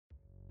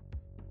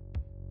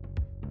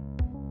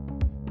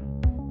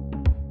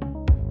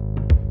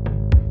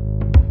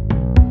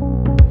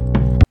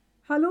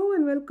Hello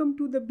and welcome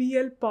to the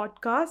BL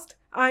podcast.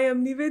 I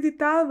am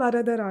Nivedita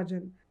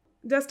Varadarajan.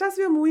 Just as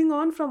we are moving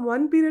on from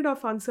one period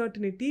of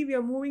uncertainty, we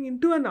are moving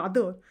into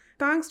another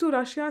thanks to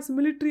Russia's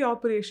military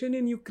operation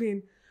in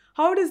Ukraine.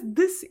 How does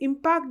this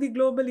impact the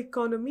global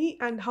economy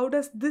and how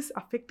does this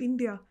affect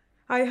India?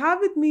 I have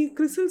with me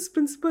CRISIL's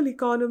principal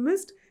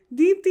economist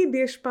Deepthi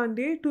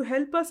Deshpande to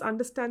help us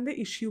understand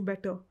the issue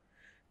better.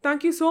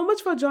 Thank you so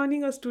much for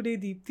joining us today,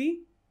 Deepthi.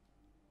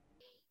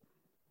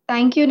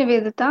 Thank you,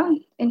 Nivedita.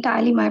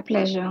 Entirely my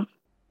pleasure.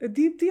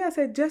 Deepthi, as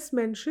I just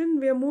mentioned,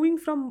 we are moving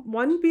from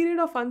one period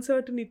of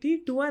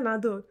uncertainty to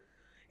another.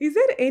 Is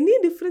there any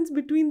difference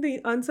between the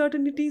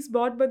uncertainties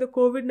brought by the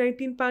COVID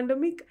 19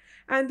 pandemic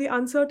and the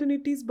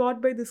uncertainties brought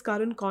by this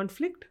current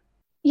conflict?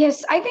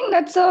 Yes, I think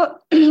that's a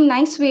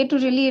nice way to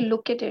really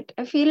look at it.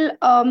 I feel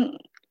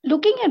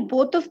looking at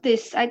both of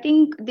this, I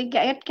think they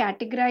get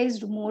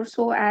categorized more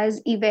so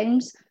as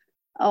events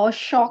or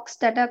shocks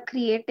that are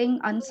creating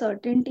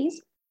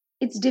uncertainties.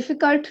 It's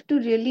difficult to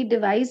really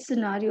devise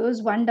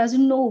scenarios. One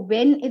doesn't know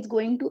when it's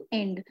going to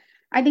end.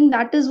 I think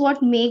that is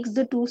what makes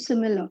the two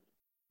similar.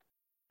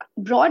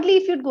 Broadly,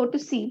 if you'd go to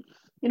see,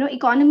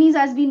 economies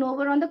as we know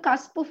were on the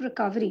cusp of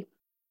recovery,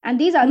 and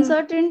these Hmm.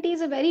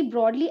 uncertainties are very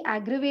broadly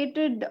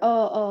aggravated.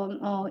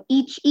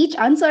 Each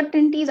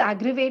uncertainties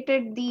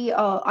aggravated the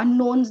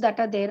unknowns that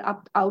are there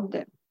up out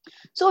there.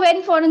 So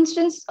when, for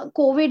instance,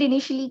 COVID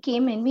initially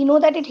came in, we know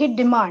that it hit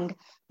demand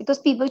because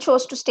people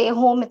chose to stay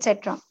home,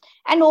 etc.,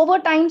 and over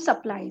time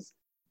supplies.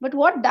 But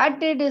what that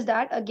did is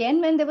that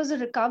again, when there was a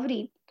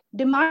recovery,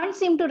 demand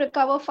seemed to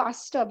recover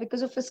faster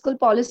because of fiscal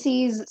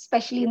policies,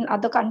 especially in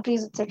other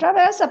countries, etc.,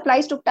 whereas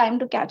supplies took time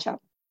to catch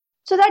up.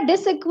 So that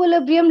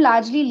disequilibrium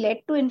largely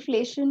led to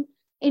inflation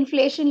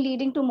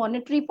leading to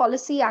monetary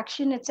policy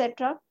action,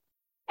 etc.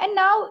 And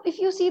now, if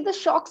you see, the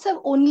shocks have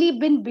only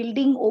been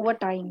building over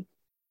time.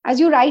 As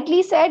you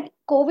rightly said,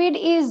 COVID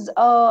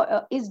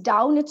is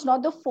down. It's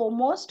not the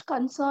foremost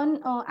concern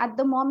at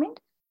the moment.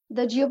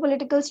 The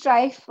geopolitical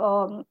strife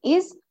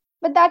is,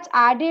 but that's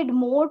added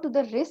more to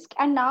the risk.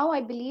 And now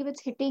I believe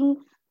it's hitting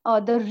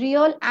the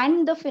real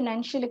and the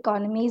financial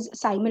economies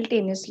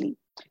simultaneously.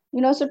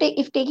 So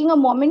if taking a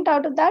moment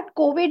out of that,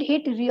 COVID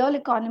hit real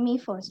economy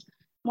first.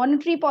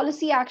 Monetary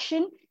policy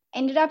action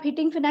ended up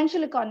hitting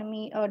financial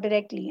economy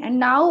directly, and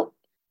now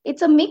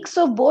it's a mix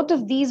of both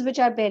of these which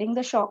are bearing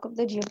the shock of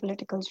the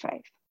geopolitical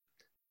strife.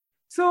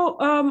 So,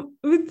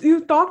 with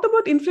you talked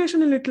about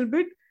inflation a little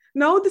bit.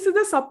 Now, this is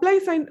the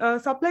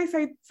supply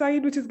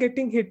side which is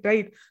getting hit,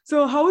 right?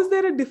 So, how is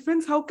there a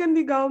difference? How can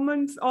the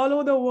governments all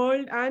over the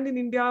world and in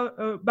India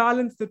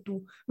balance the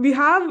two? We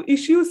have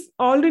issues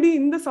already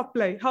in the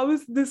supply. How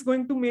is this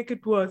going to make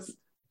it worse?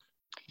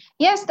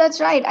 Yes,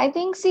 that's right. I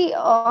think, see,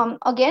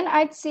 again,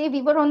 I'd say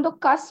we were on the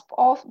cusp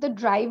of the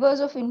drivers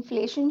of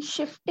inflation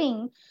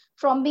shifting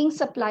from being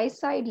supply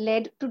side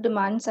led to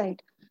demand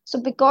side. So,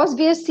 because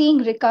we are seeing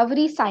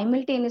recovery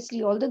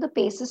simultaneously, although the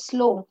pace is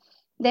slow,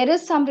 there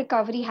is some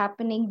recovery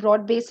happening,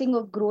 broad basing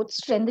of growth,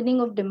 strengthening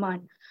of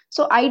demand.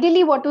 So,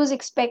 ideally, what was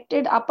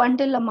expected up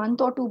until a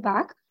month or two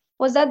back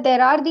was that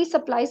there are these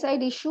supply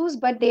side issues,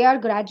 but they are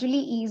gradually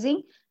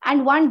easing.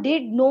 And one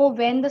did know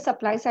when the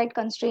supply side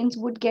constraints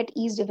would get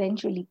eased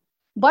eventually,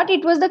 but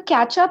it was the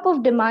catch up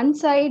of demand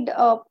side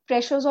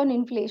pressures on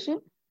inflation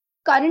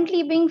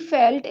currently being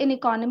felt in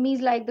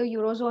economies like the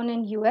eurozone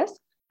and US,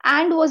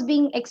 and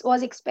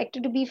was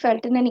expected to be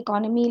felt in an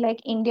economy like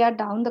India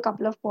down the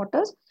couple of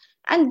quarters,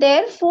 and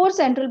therefore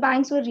central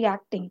banks were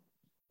reacting.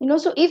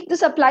 So if the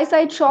supply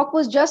side shock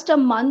was just a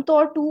month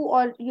or two,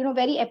 or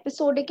very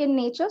episodic in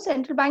nature,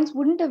 central banks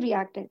wouldn't have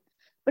reacted.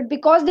 But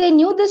because they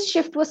knew this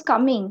shift was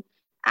coming,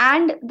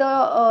 and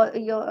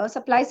the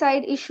supply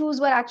side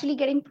issues were actually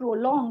getting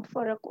prolonged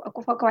for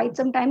quite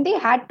some time, they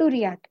had to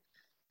react.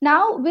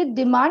 Now, with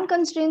demand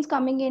constraints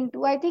coming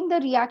into, I think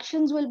the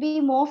reactions will be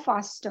more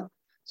faster.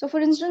 So, for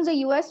instance, the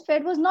US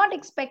Fed was not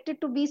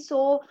expected to be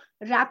so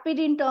rapid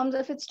in terms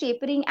of its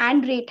tapering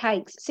and rate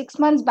hikes. 6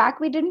 months back,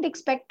 we didn't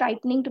expect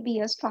tightening to be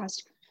as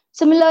fast.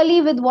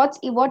 Similarly, with what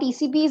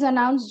ECB has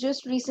announced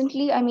just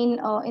recently, I mean,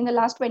 in the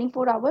last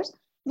 24 hours,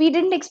 we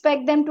didn't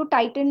expect them to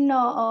tighten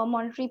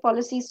monetary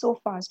policy so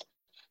fast.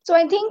 So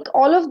I think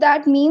all of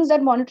that means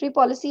that monetary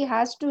policy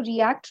has to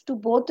react to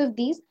both of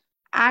these,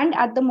 and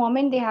at the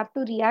moment they have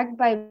to react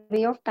by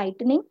way of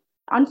tightening.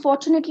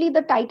 Unfortunately,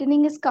 the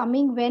tightening is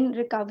coming when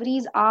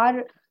recoveries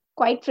are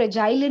quite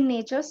fragile in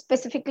nature,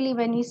 specifically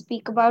when we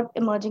speak about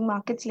emerging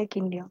markets like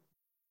India.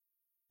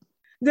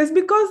 Just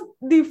because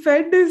the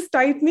Fed is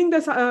tightening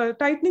the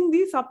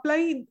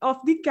supply of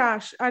the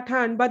cash at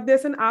hand, but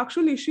there's an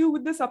actual issue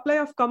with the supply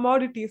of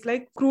commodities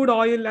like crude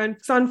oil and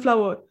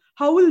sunflower.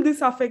 How will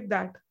this affect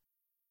that?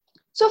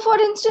 So, for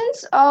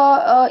instance,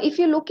 if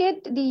you look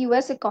at the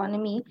US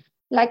economy,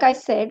 like I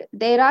said,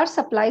 there are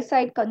supply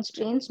side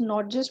constraints,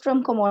 not just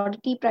from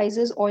commodity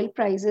prices, oil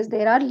prices.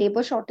 There are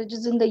labor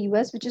shortages in the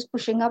US, which is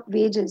pushing up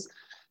wages.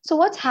 So,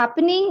 what's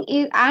happening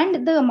is,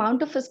 and the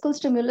amount of fiscal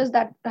stimulus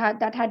that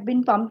had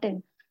been pumped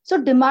in. So,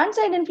 demand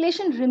side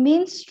inflation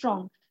remains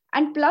strong.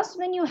 And plus,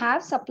 when you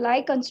have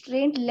supply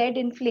constraint led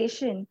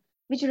inflation,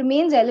 which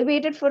remains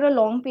elevated for a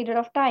long period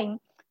of time,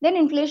 then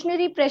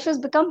inflationary pressures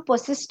become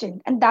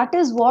persistent, and that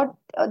is what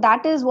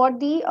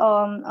the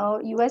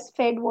US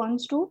Fed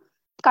wants to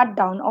cut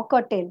down or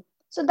curtail.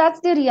 So that's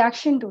the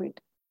reaction to it.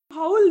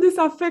 How will this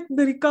affect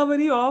the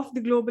recovery of the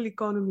global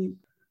economy?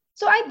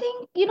 So I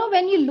think,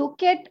 when you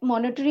look at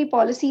monetary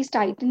policies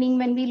tightening,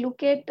 when we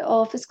look at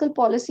fiscal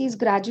policies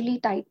gradually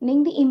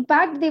tightening, the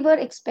impact they were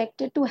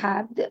expected to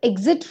have, the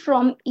exit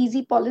from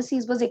easy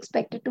policies was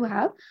expected to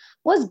have,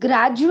 was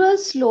gradual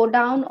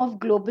slowdown of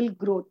global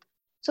growth.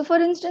 So, for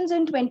instance,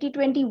 in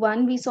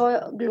 2021, we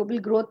saw global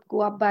growth go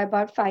up by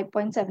about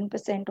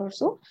 5.7% or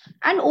so.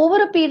 And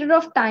over a period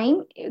of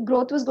time,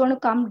 growth was going to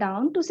come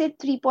down to, say,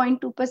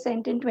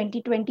 3.2% in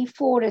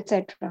 2024,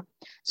 etc.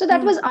 So,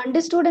 that was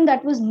understood and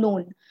that was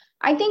known.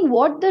 I think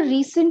what the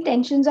recent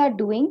tensions are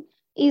doing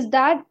is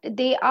that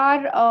they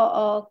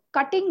are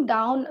cutting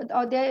down,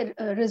 or they're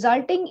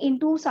resulting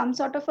into some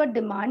sort of a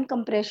demand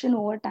compression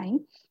over time,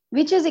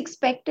 which is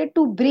expected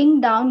to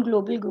bring down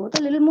global growth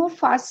a little more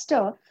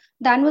faster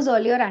than was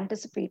earlier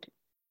anticipated.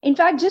 In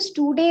fact, just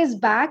 2 days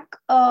back,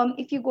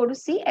 if you go to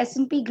see,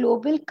 S&P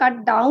Global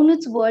cut down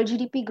its world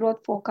GDP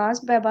growth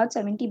forecast by about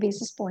 70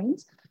 basis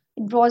points.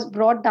 It was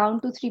brought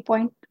down to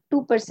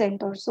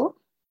 3.2% or so,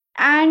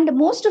 and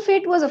most of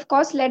it was, of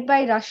course, led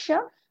by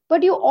Russia.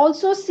 But you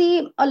also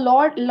see a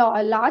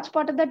large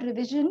part of that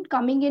revision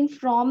coming in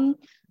from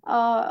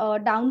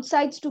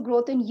downsides to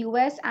growth in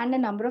US and a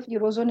number of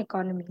eurozone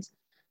economies.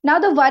 Now,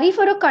 the worry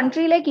for a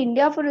country like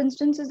India, for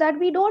instance, is that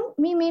we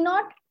may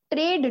not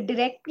trade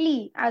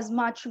directly as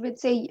much with,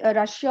 say,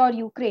 Russia or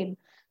Ukraine,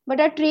 but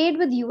our trade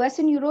with US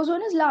and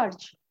eurozone is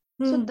large.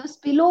 So the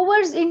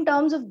spillovers in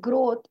terms of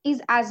growth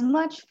is as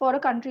much for a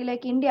country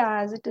like India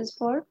as it is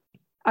for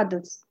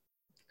others.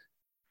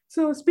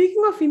 So,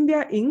 speaking of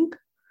India Inc.,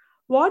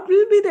 what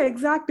will be the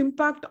exact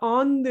impact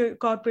on the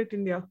corporate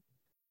India?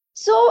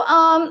 So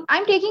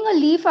I'm taking a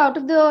leaf out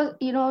of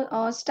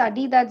the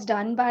study that's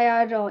done by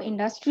our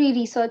industry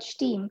research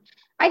team.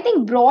 I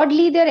think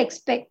broadly they're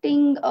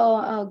expecting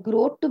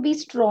growth to be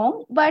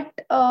strong, but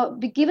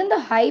given the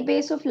high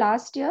base of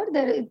last year,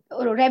 the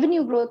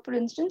revenue growth, for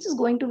instance, is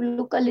going to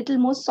look a little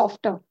more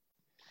softer.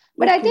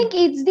 But I think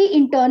it's the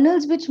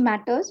internals which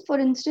matters. For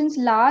instance,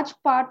 large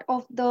part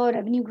of the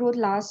revenue growth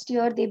last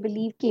year, they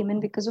believe, came in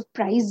because of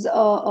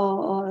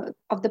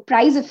of the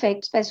price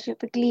effect,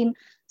 specifically in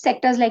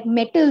sectors like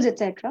metals,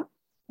 etc.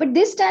 But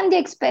this time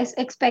they're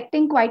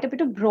expecting quite a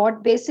bit of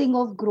broad basing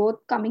of growth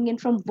coming in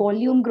from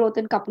volume growth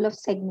in a couple of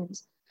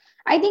segments.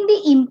 I think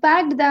the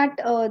impact that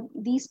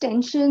these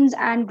tensions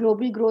and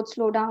global growth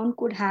slowdown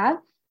could have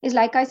is,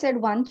 like I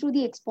said, one, through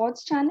the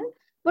exports channel,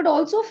 but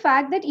also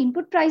fact that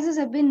input prices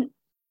have been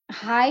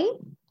high,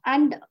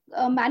 and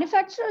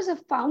manufacturers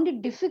have found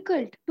it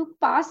difficult to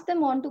pass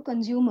them on to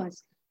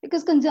consumers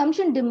because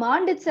consumption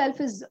demand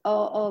itself is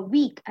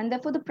weak, and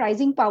therefore the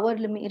pricing power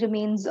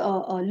remains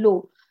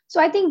low. So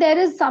I think there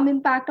is some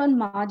impact on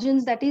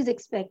margins that is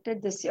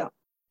expected this year.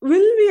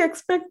 Will we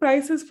expect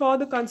prices for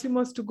the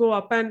consumers to go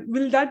up, and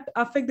will that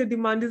affect the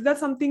demand? Is that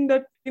something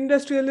that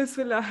industrialists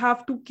will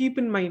have to keep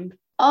in mind?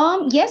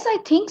 Yes, I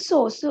think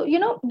so. So,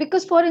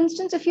 because for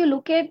instance, if you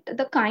look at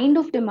the kind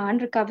of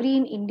demand recovery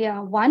in India,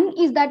 one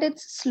is that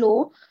it's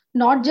slow,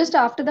 not just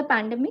after the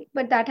pandemic,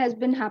 but that has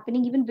been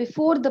happening even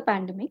before the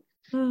pandemic.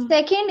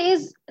 Second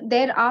is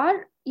there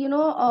are,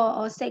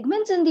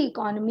 segments in the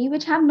economy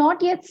which have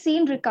not yet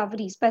seen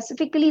recovery,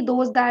 specifically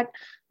those that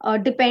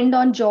depend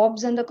on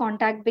jobs and the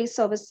contact-based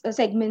service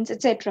segments,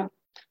 etc.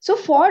 So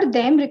for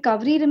them,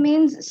 recovery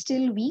remains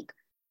still weak.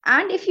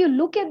 And if you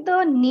look at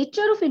the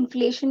nature of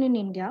inflation in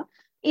India,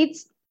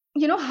 it's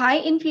high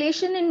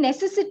inflation in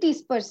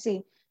necessities per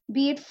se,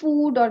 be it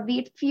food or be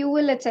it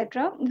fuel,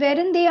 etc.,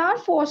 wherein they are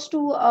forced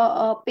to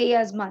pay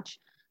as much.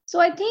 So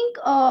I think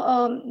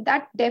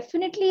that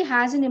definitely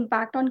has an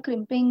impact on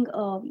crimping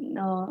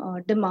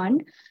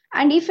demand.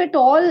 And if at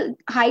all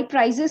high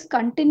prices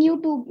continue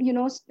to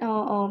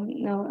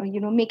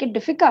make it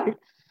difficult,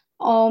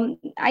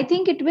 I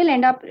think it will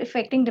end up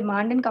affecting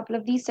demand in a couple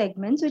of these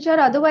segments which are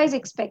otherwise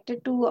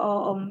expected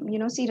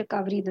to see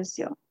recovery this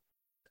year.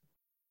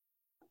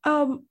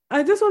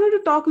 I just wanted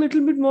to talk a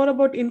little bit more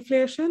about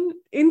inflation.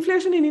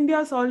 Inflation in India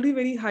is already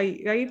very high,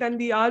 right? And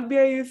the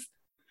RBI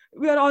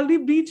we are already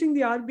breaching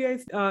the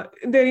RBI's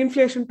their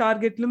inflation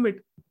target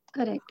limit.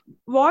 Correct.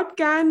 What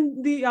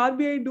can the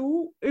RBI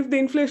do if the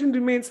inflation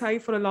remains high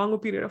for a longer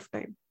period of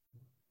time?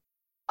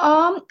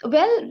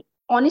 Well,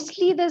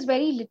 honestly, there's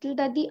very little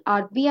that the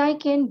RBI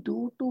can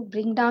do to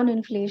bring down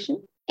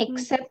inflation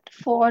except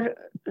for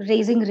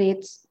raising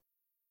rates.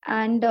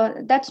 And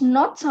that's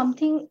not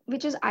something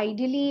which is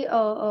ideally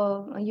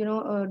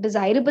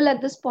desirable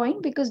at this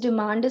point, because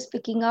demand is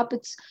picking up.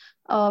 It's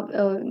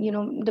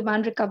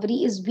demand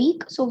recovery is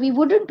weak, so we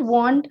wouldn't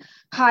want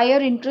higher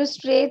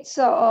interest rates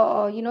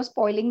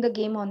spoiling the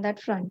game on that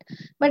front.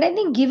 But I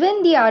think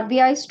given the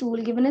RBI's tool,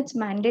 given its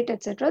mandate,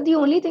 etc., the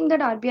only thing that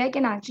RBI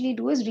can actually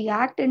do is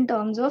react in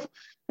terms of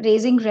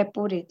raising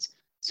repo rates.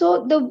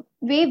 So the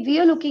way we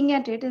are looking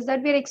at it is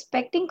that we are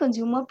expecting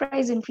consumer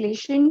price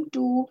inflation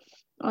to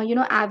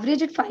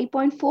average at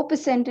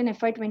 5.4% in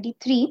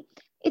FY23,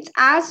 it's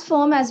as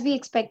firm as we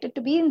expect it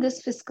to be in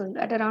this fiscal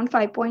at around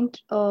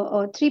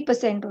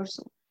 5.3% or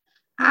so.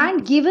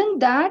 And given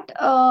that,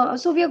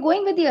 so we are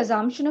going with the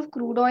assumption of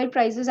crude oil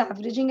prices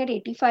averaging at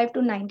 $85 to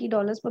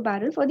 $90 per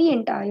barrel for the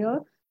entire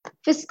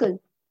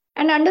fiscal.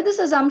 And under this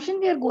assumption,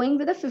 we are going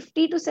with a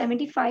 50 to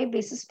 75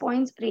 basis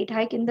points rate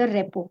hike in the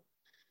repo.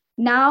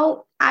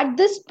 Now, at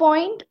this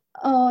point,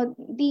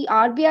 the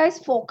RBI's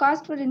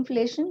forecast for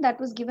inflation that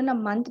was given a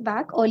month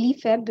back, early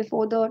Feb,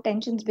 before the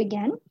tensions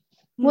began,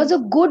 was a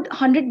good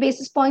 100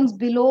 basis points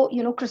below,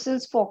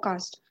 CRISIL's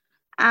forecast.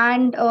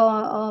 And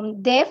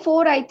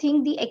therefore, I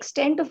think the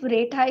extent of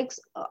rate hikes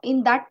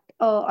in that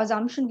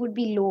assumption would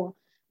be lower.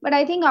 But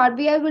I think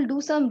RBI will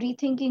do some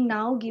rethinking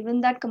now,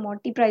 given that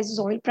commodity prices,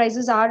 oil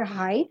prices are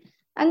high,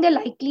 and they're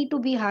likely to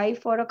be high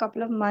for a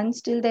couple of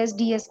months till there's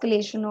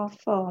de-escalation of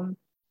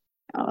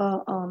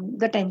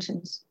the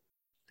tensions.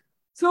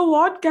 So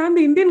what can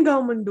the Indian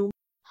government do?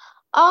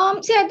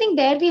 See, I think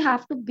there we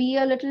have to be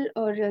a little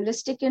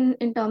realistic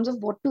in terms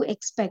of what to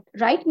expect.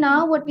 Right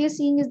now, what we are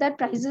seeing is that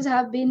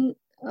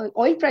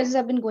oil prices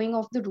have been going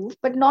off the roof,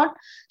 but not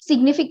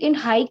significant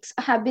hikes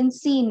have been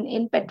seen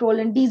in petrol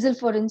and diesel,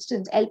 for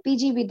instance.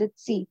 LPG we did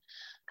see.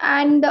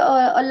 And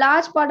a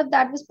large part of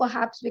that was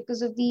perhaps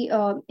because of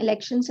the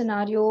election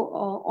scenario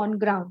on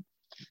ground.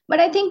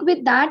 But I think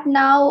with that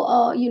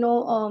now,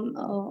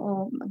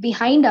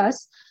 behind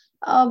us,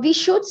 we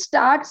should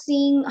start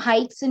seeing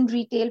hikes in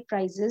retail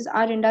prices.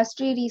 Our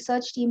industry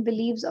research team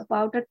believes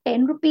about a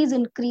 10 rupees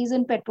increase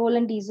in petrol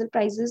and diesel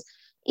prices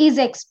is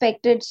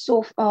expected.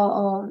 So,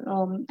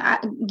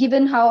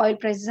 given how oil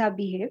prices have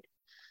behaved,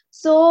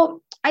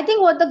 so I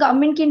think what the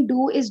government can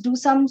do is do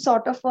some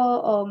sort of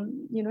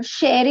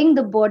sharing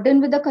the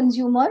burden with the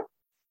consumer.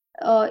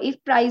 If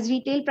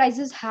retail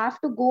prices have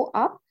to go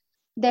up,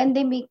 then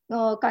they may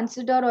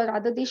consider, or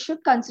rather they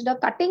should consider,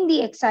 cutting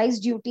the excise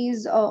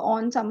duties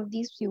on some of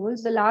these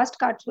fuels. The last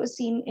cuts were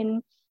seen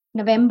in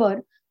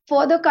November.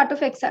 Further cut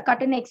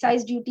in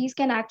excise duties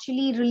can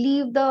actually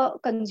relieve the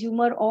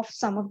consumer of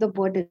some of the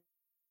burden.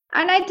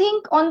 And I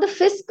think on the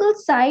fiscal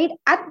side,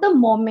 at the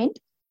moment,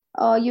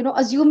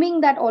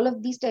 assuming that all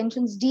of these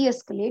tensions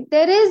de-escalate,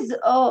 there is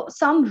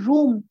some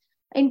room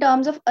in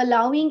terms of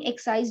allowing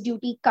excise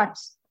duty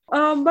cuts.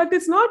 But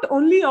it's not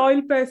only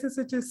oil prices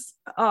which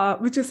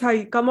is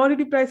high.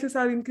 Commodity prices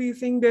are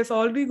increasing. There's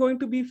already going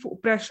to be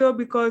pressure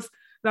because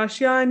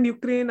Russia and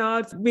Ukraine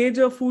are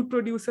major food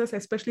producers.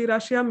 Especially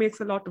Russia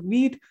makes a lot of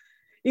wheat.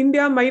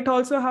 India might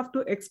also have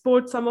to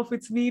export some of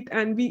its wheat,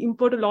 and we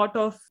import a lot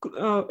of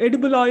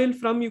edible oil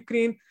from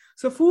Ukraine.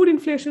 So food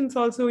inflation is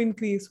also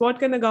increased. What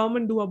can the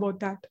government do about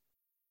that?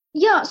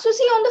 Yeah, so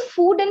see, on the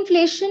food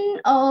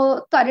inflation,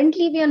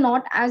 currently we are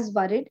not as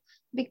worried,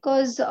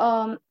 because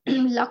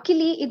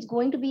luckily it's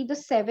going to be the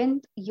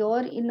 7th year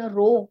in a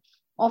row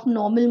of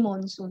normal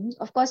monsoons.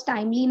 Of course,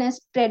 timeliness,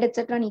 spread,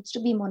 etc. needs to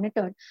be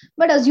monitored.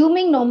 But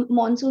assuming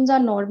monsoons are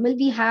normal,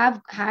 we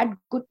have had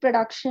good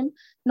production.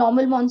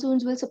 Normal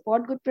monsoons will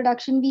support good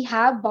production. We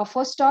have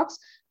buffer stocks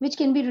which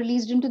can be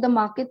released into the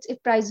markets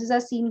if prices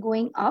are seen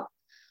going up.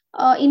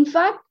 In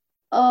fact,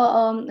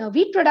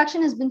 wheat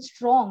production has been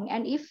strong,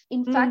 and if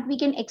in fact we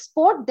can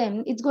export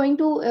them, it's going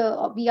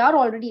to we are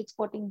already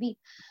exporting wheat.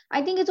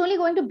 I think it's only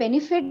going to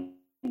benefit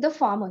the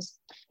farmers.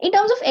 In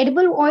terms of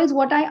edible oils,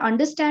 what I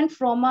understand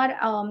from our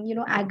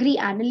agri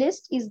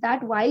analysts is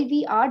that while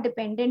we are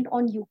dependent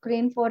on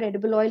Ukraine for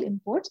edible oil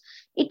imports,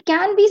 it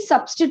can be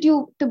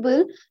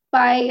substituted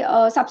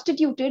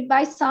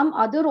by some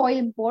other oil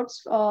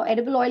imports,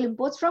 edible oil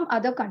imports from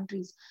other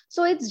countries.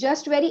 So it's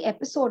just very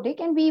episodic,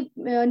 and we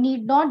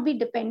need not be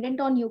dependent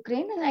on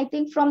Ukraine. And I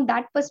think from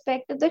that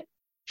perspective, the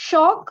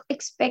shock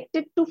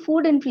expected to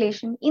food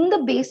inflation in the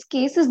base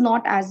case is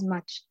not as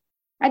much.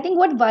 I think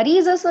what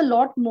worries us a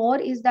lot more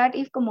is that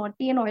if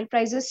commodity and oil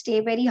prices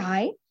stay very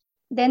high,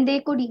 then they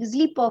could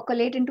easily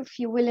percolate into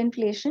fuel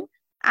inflation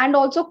and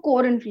also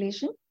core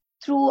inflation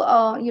through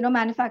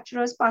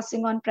manufacturers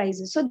passing on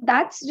prices. So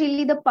that's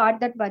really the part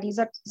that worries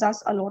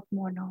us a lot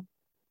more now.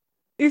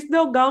 Is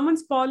the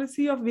government's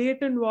policy of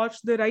wait and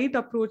watch the right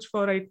approach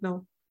for right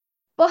now?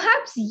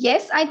 Perhaps,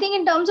 yes. I think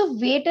in terms of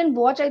wait and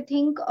watch, I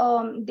think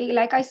they,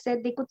 like I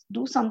said, they could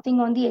do something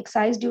on the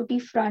excise duty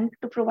front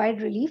to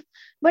provide relief.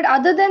 But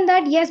other than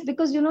that, yes,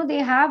 because, they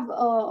have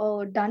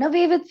done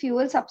away with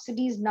fuel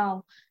subsidies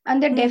now,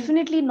 and they're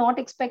definitely not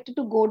expected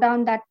to go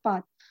down that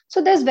path.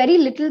 So there's very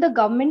little the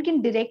government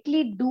can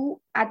directly do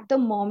at the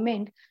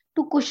moment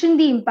to cushion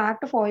the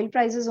impact of oil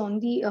prices on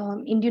the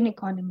Indian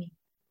economy.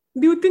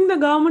 Do you think the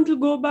government will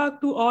go back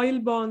to oil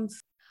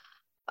bonds?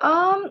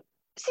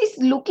 See,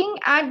 looking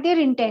at their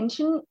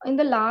intention in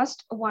the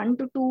last 1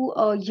 to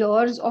 2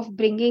 years of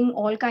bringing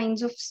all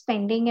kinds of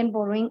spending and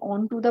borrowing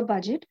onto the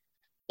budget,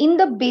 in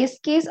the base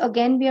case,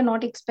 again, we are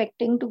not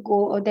expecting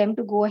them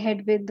to go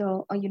ahead with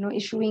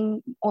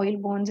issuing oil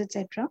bonds,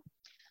 etc.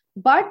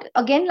 But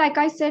again, like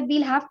I said,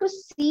 we'll have to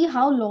see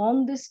how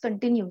long this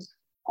continues.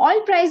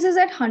 Oil prices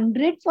at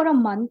 100 for a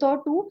month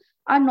or two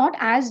are not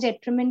as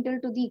detrimental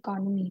to the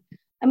economy.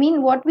 I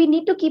mean, what we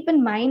need to keep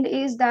in mind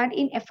is that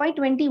in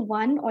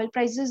FY21, oil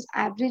prices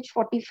averaged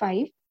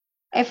 45.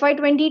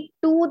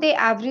 FY22, they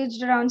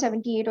averaged around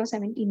 78 or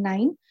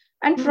 79.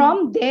 And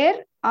from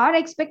there, our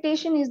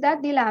expectation is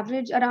that they'll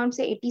average around,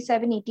 say,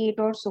 87, 88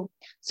 or so.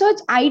 So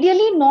it's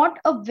ideally not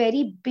a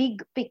very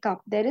big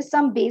pickup. There is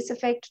some base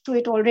effect to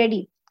it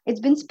already. It's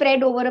been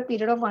spread over a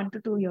period of 1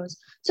 to 2 years.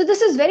 So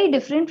this is very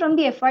different from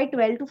the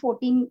FY12 to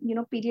 14,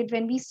 period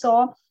when we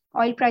saw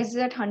oil prices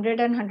at 100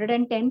 and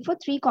 110 for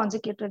 3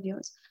 consecutive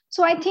years.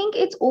 So I think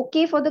it's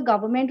okay for the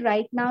government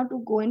right now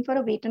to go in for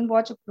a wait and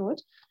watch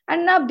approach.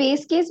 And in our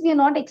base case, we are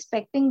not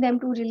expecting them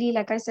to really,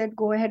 like I said,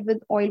 go ahead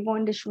with oil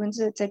bond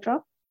issuance,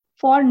 etc.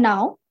 For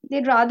now,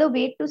 they'd rather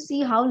wait to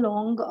see how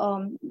long,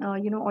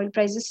 oil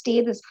prices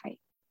stay this high.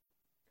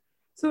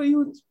 So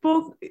you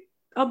spoke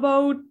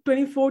about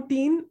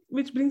 2014,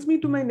 which brings me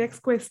to my next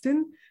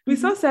question. We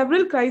saw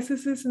several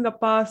crises in the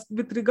past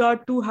with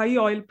regard to high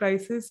oil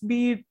prices,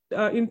 be it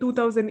in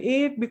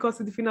 2008 because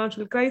of the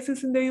financial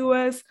crisis in the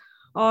US,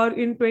 or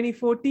in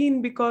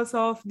 2014 because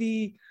of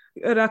the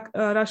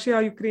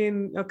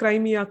Russia-Ukraine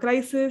Crimea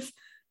crisis,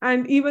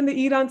 and even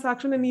the Iran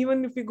sanction. And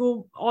even if we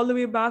go all the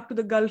way back to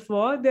the Gulf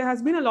War, there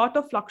has been a lot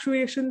of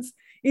fluctuations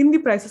in the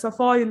prices of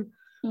oil.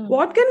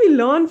 What can we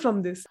learn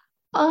from this?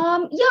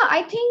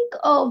 I think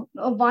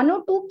one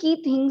or two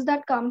key things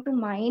that come to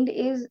mind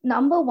is,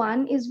 number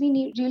one is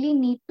we really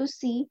need to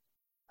see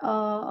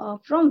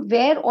from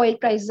where oil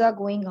prices are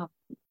going up.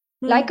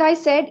 Like I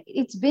said,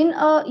 it's been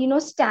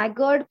a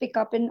staggered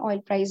pickup in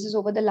oil prices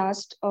over the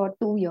last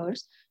 2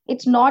 years.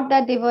 It's not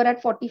that they were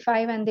at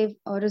 45 and they've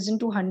risen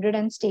to 100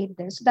 and stayed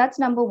there. So that's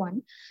number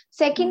one.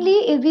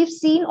 Secondly, if we've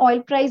seen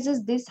oil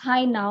prices this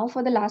high now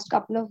for the last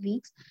couple of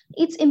weeks,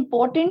 it's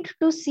important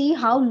to see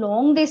how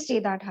long they stay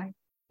that high.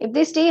 If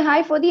they stay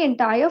high for the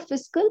entire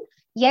fiscal,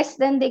 yes,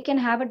 then they can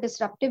have a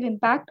disruptive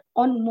impact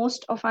on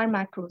most of our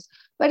macros.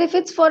 But if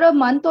it's for a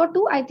month or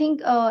two, I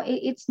think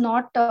it's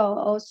not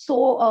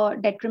so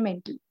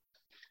detrimental.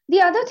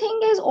 The other thing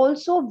is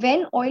also,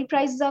 when oil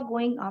prices are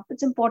going up,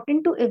 it's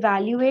important to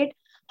evaluate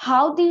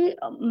how the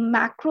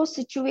macro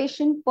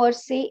situation per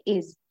se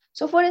is.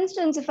 So for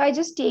instance, if I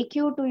just take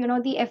you to,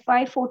 the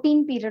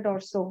FY14 period or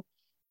so,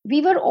 we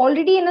were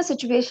already in a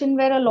situation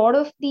where a lot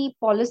of the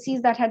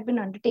policies that had been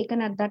undertaken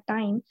at that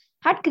time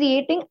had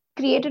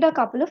created a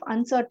couple of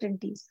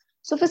uncertainties.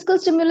 So fiscal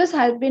stimulus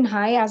had been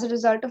high, as a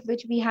result of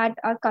which we had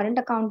our current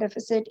account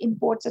deficit,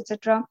 imports,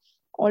 etc.,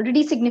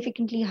 already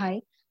significantly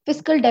high.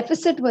 Fiscal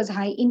deficit was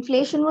high.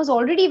 Inflation was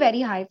already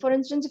very high. For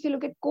instance, if you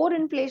look at core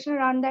inflation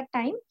around that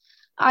time,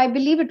 I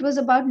believe it was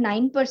about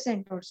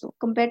 9% or so.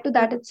 Compared to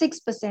that, it's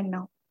 6%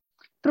 now.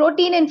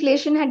 Protein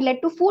inflation had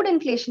led to food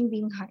inflation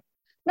being high.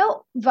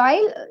 Now,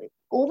 while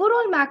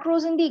overall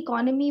macros in the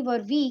economy were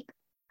weak,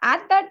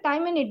 at that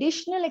time, an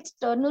additional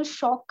external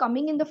shock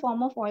coming in the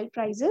form of oil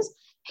prices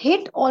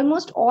hit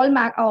almost all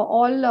macros,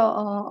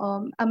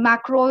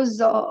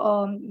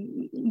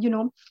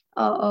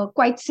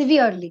 quite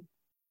severely.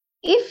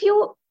 If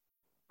you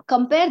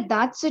compare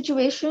that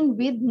situation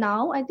with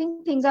now, I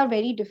think things are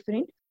very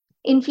different.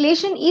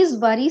 Inflation is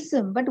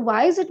worrisome, but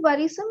why is it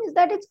worrisome? Is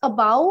that it's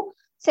above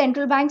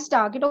central bank's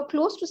target, or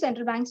close to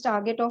central bank's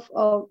target of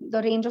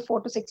the range of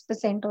 4 to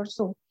 6% or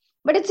so.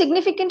 But it's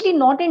significantly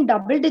not in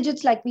double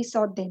digits like we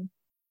saw then.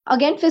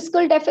 Again,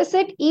 fiscal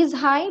deficit is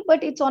high,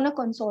 but it's on a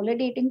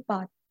consolidating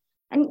path.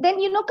 And then,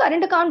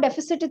 current account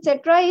deficit,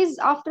 etc., is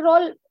after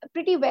all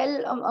pretty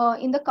well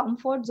in the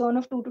comfort zone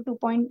of 2 to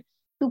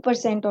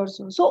 2.2% or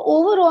so. So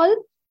overall,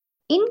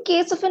 in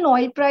case of an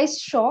oil price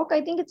shock,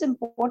 I think it's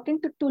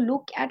important to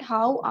look at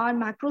how our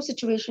macro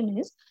situation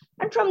is.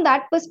 And from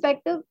that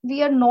perspective,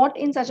 we are not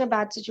in such a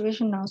bad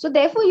situation now. So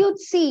therefore, you'd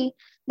see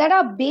that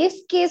our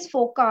base case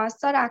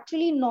forecasts are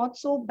actually not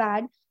so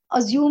bad,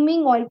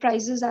 assuming oil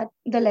prices at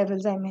the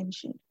levels I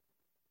mentioned.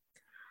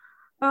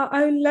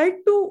 I would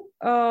like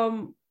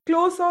to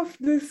close off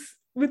this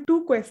with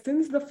two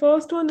questions. The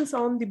first one is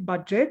on the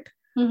budget.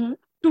 To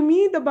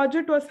me, the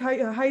budget was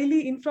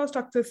highly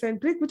infrastructure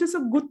centric, which is a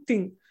good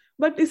thing.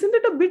 But isn't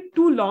it a bit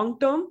too long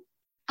term?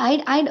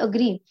 I'd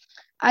agree.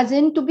 As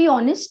in, to be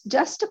honest,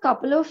 just a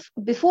couple of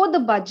before the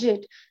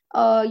budget,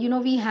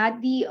 we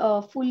had the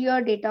full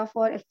year data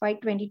for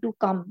FY22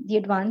 come, the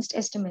advanced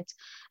estimates.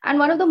 And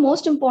one of the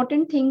most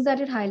important things that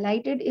it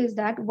highlighted is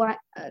that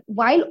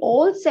while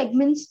all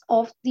segments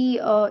of the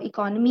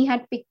economy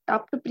had picked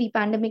up to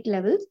pre-pandemic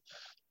levels,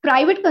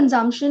 private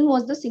consumption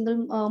was the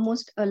single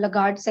most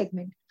laggard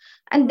segment.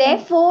 And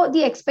therefore,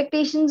 the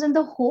expectations and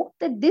the hope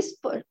that this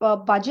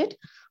budget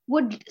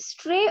would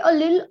stray a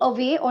little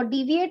away or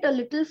deviate a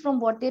little from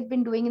what they'd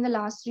been doing in the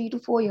last 3 to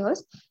 4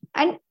 years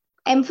and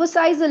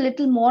emphasize a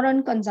little more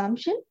on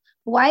consumption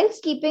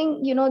whilst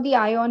keeping, the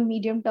eye on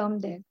medium term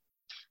there.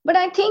 But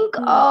I think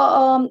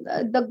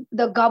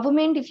the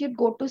government, if you'd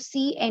go to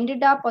see,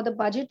 the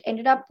budget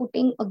ended up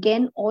putting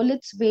again all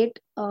its weight,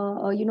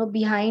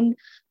 behind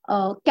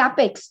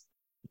capex.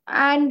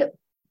 And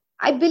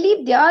I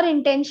believe their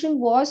intention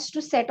was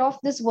to set off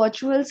this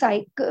virtuous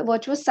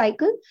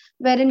cycle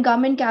wherein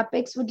government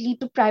capex would lead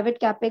to private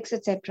capex,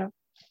 etc.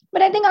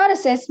 But I think our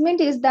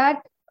assessment is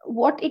that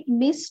what it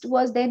missed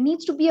was there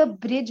needs to be a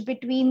bridge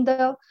between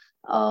the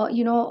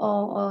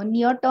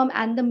near term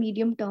and the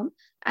medium term,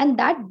 and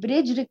that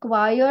bridge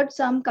required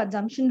some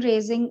consumption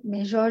raising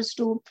measures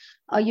to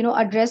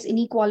address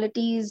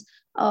inequalities,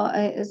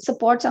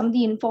 support some of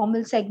the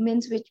informal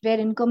segments which where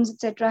incomes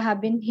etc.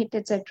 have been hit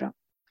etc.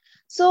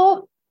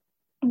 So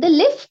the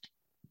lift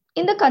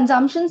in the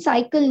consumption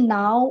cycle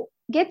now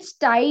gets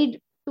tied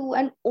to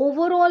an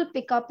overall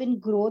pickup in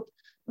growth,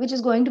 which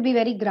is going to be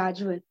very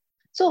gradual.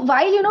 So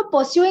while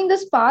pursuing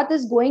this path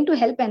is going to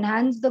help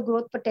enhance the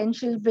growth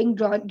potential, bring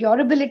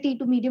durability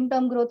to medium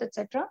term growth,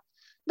 etc.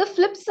 The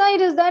flip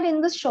side is that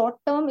in the short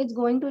term, it's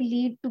going to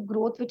lead to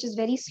growth which is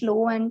very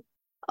slow and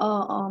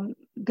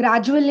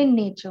gradual in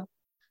nature.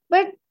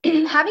 But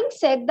having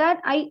said that,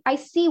 I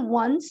see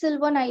one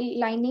silver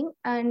lining,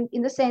 and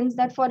in the sense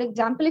that, for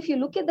example, if you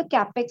look at the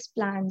capex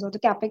plans or the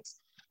capex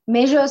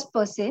measures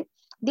per se,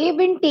 they've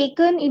been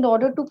taken in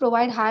order to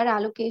provide higher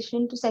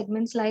allocation to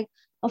segments like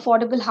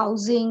affordable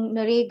housing,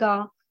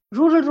 Narega,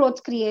 rural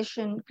roads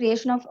creation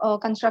of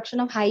construction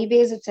of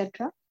highways,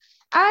 etc.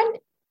 And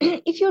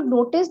if you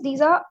notice, these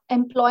are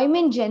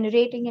employment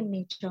generating in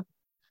nature.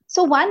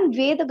 So one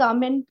way the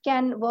government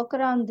can work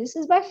around this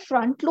is by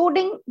front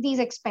loading these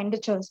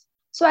expenditures.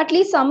 So at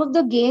least some of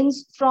the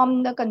gains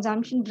from the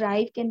consumption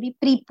drive can be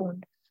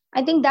preponed.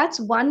 I think that's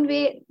one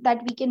way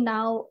that we can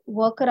now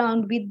work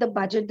around with the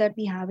budget that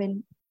we have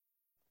in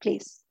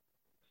place.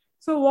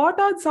 So what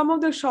are some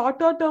of the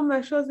shorter term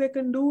measures they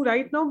can do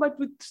right now, but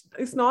which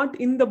is not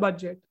in the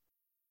budget?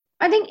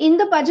 I think in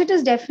the budget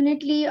is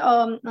definitely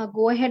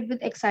go ahead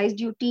with excise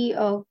duty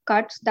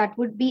cuts that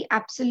would be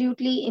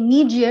absolutely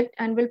immediate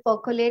and will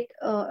percolate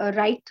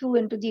right through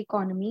into the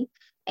economy.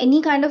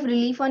 Any kind of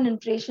relief on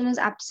inflation is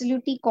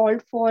absolutely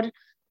called for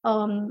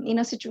in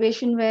a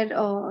situation where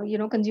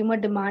consumer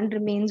demand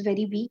remains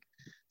very weak.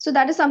 So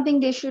that is something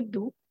they should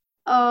do.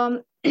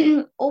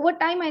 Over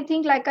time, I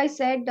think, like I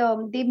said,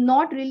 they've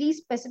not really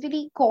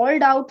specifically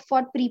called out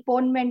for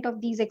preponement of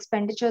these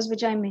expenditures,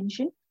 which I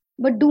mentioned.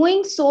 But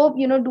doing so,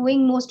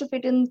 doing most of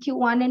it in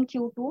Q1 and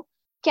Q2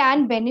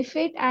 can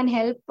benefit and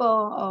help,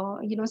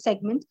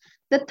 segments.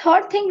 The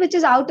third thing, which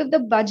is out of the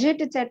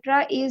budget,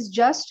 etc., is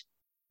just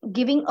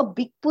giving a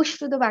big push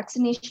to the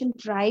vaccination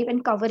drive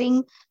and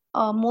covering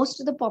most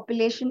of the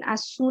population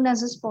as soon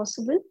as is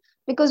possible.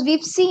 Because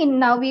we've seen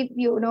now,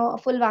 a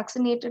full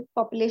vaccinated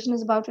population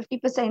is about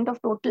 50%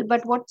 of total.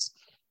 But what's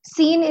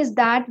seen is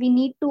that we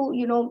need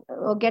to,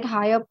 get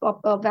higher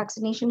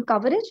vaccination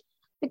coverage.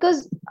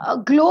 Because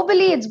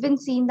globally, it's been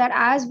seen that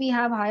as we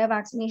have higher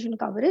vaccination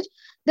coverage,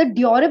 the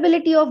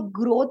durability of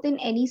growth in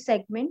any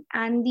segment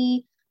and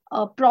the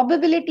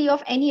probability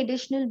of any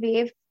additional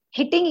wave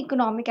hitting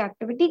economic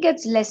activity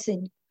gets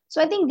lessened.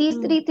 So I think these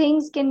three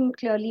things can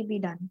clearly be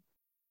done.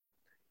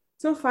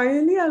 So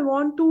finally, I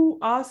want to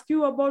ask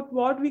you about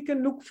what we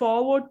can look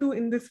forward to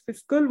in this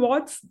fiscal.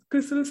 What's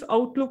CRISIL's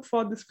outlook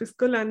for this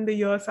fiscal and the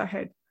years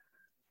ahead?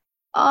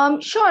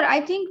 Sure. I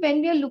think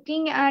when we are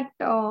looking at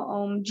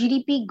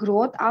GDP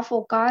growth, our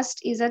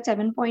forecast is at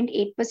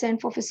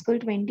 7.8% for fiscal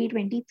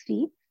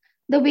 2023.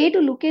 The way to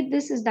look at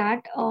this is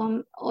that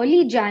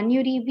early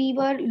January, we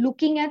were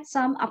looking at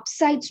some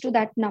upsides to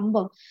that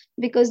number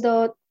because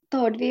the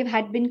third wave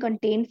had been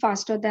contained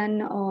faster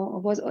than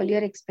was earlier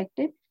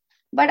expected.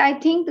 But I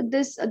think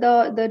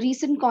the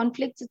recent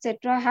conflicts,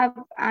 etc., have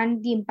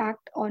and the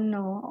impact on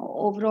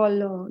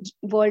overall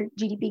world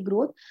GDP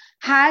growth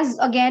has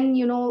again,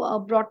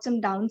 brought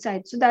some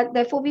downside. So that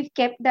therefore we've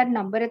kept that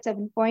number at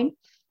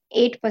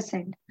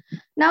 7.8%.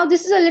 Now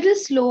this is a little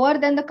slower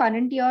than the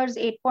current year's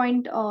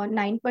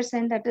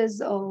 8.9% that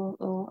is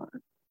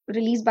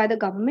released by the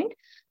government,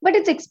 but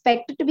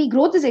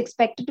growth is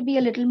expected to be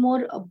a little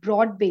more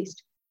broad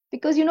based.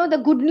 Because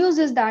the good news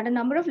is that a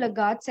number of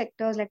laggard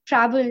sectors like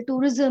travel,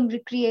 tourism,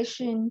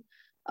 recreation,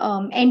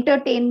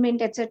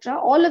 entertainment, etc.,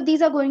 all of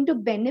these are going to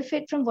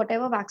benefit from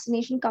whatever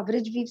vaccination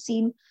coverage we've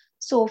seen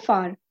so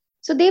far.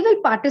 So they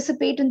will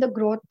participate in the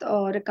growth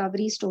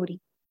recovery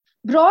story.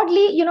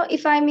 Broadly,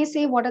 if I may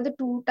say, what are the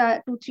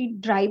three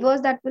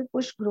drivers that will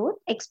push growth?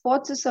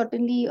 Exports is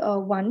certainly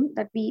one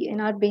that we, in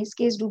our base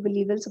case, do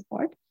believe will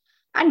support,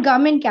 and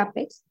government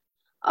capex.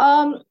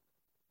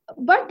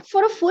 But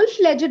for a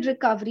full-fledged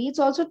recovery, it's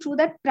also true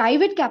that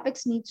private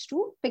capex needs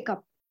to pick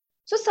up.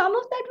 So some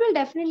of that will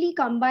definitely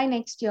come by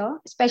next year,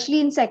 especially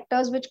in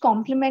sectors which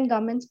complement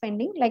government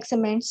spending like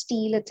cement,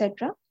 steel,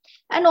 etc.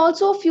 And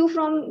also a few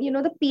from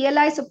the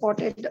PLI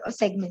supported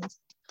segments.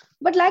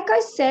 But like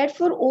I said,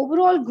 for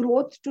overall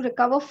growth to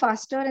recover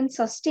faster and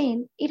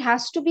sustain, it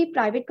has to be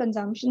private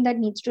consumption that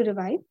needs to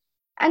revive.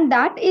 And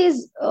that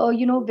is,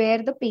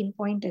 where the pain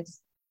point is.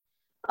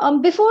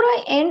 Before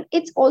I end,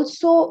 it's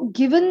also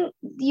given,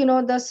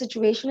 the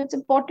situation, it's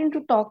important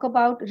to talk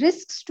about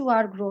risks to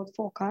our growth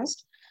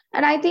forecast.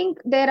 And I think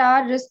there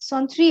are risks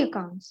on three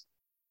accounts.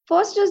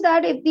 First is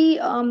that if the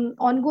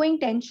ongoing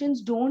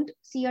tensions don't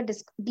see a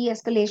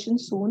de-escalation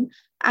soon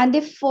and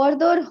they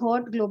further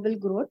hurt global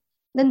growth,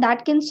 then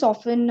that can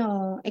soften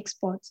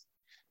exports.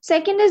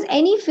 Second is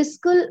any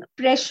fiscal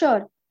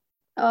pressure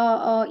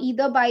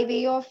either by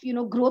way of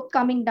growth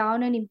coming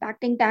down and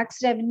impacting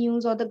tax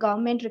revenues, or the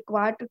government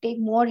required to take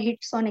more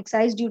hits on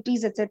excise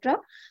duties, etc.,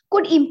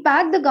 could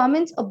impact the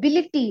government's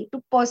ability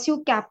to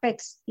pursue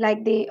capex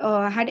like they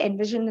had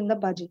envisioned in the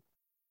budget.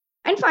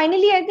 And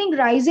finally, I think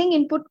rising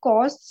input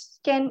costs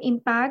can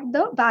impact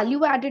the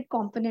value added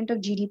component of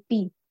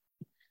GDP,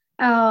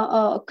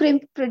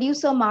 crimp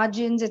producer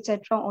margins, etc.,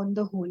 on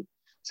the whole.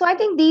 So I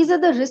think these are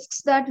the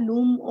risks that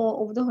loom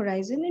over the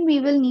horizon, and we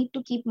will need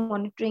to keep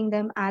monitoring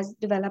them as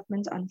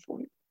developments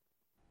unfold.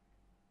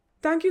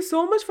 Thank you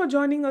so much for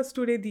joining us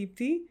today,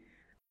 Deepthi.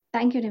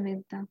 Thank you,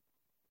 Nivedita.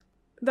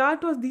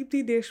 That was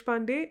Deepthi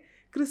Deshpande,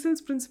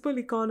 CRISIL's principal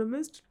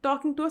economist,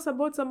 talking to us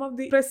about some of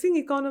the pressing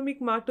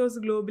economic matters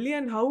globally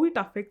and how it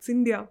affects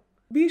India.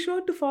 Be sure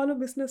to follow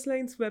Business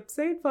Line's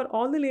website for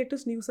all the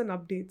latest news and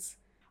updates.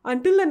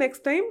 Until the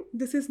next time,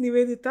 this is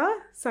Nivedita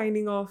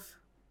signing off.